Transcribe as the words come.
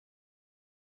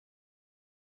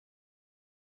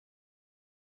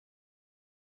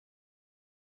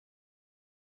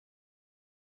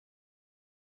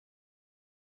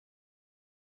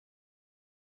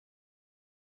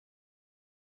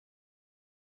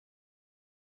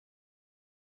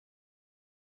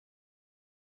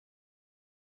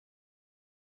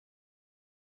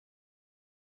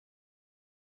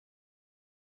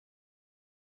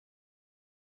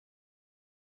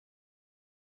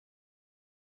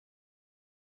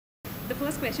the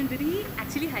first question, did he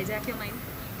actually hijack your mind?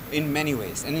 In many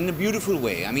ways, and in a beautiful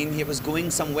way. I mean, he was going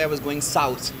somewhere, was going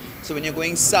south. So when you're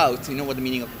going south, you know what the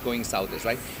meaning of going south is,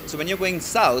 right? So when you're going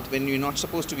south, when you're not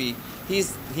supposed to be,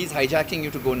 he's hijacking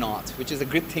you to go north, which is a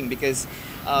good thing because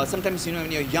sometimes, you know,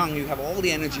 when you're young, you have all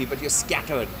the energy, but you're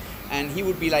scattered. And he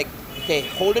would be like, okay,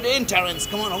 hold it in, Terence,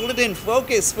 come on, hold it in,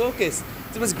 focus, focus.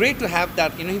 So it was great to have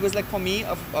that. You know, he was like, for me,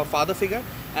 a father figure.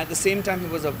 At the same time, he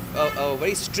was a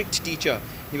very strict teacher.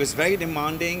 He was very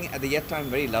demanding, at the yet time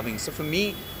very loving. So for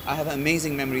me, I have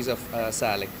amazing memories of Sir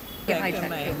Alyque.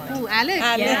 Oh,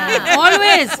 Alyque! Yeah.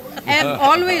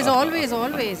 Always.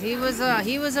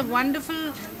 He was a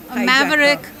wonderful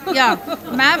maverick. Yeah,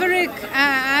 maverick.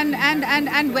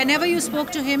 And whenever you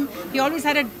spoke to him, he always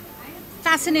had a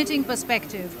fascinating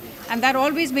perspective, and that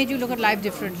always made you look at life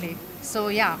differently. So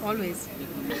yeah, always.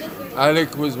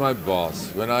 Alyque was my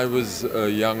boss when I was a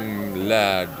young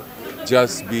lad,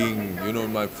 just being, you know,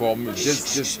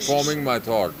 just forming my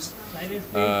thoughts.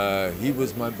 He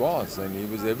was my boss, and he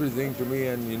was everything to me,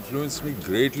 and influenced me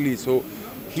greatly. So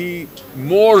he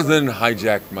more than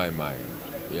hijacked my mind.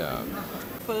 Yeah.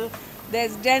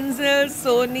 There's Denzil,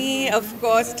 Soni, of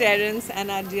course, Terence,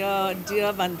 and our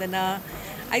dear Vandana.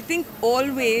 I think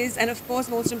always, and of course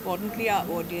most importantly our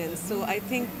audience. So I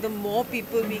think the more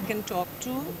people we can talk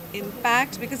to,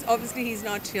 impact, because obviously he's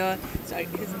not here, sorry,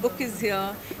 his book is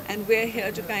here, and we're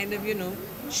here to kind of, you know,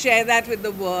 share that with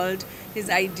the world, his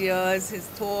ideas, his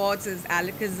thoughts, his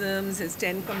Alyquisms, his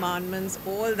 10 commandments,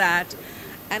 all that.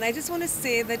 And I just want to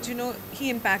say that, you know, he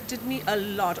impacted me a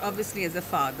lot, obviously as a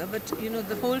father, but, you know,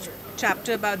 the whole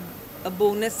chapter about a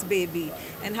bonus baby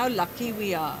and how lucky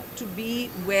we are to be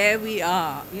where we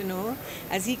are, you know.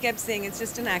 As he kept saying, it's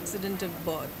just an accident of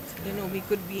birth. You know, we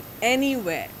could be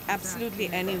anywhere, absolutely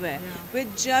anywhere. We're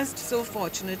just so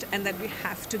fortunate, and that we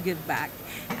have to give back.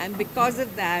 And because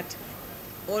of that,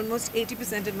 almost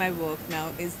 80% of my work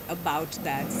now is about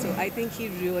that. So I think he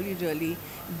really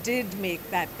did make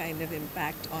that kind of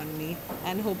impact on me,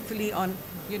 and hopefully on,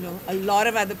 you know, a lot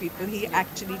of other people he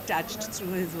actually touched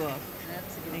through his work.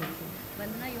 Absolutely. Thank you.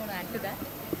 Vandana, you want to add to that?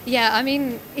 Yeah, I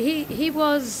mean, he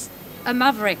was a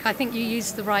maverick. I think you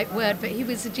used the right word, but he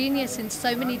was a genius in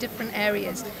so many different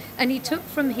areas. And he took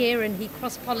from here and he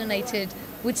cross-pollinated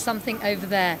with something over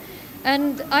there.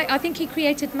 And I think he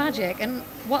created magic. And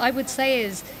what I would say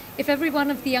is, if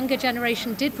everyone of the younger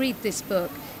generation did read this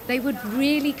book, they would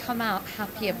really come out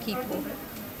happier people.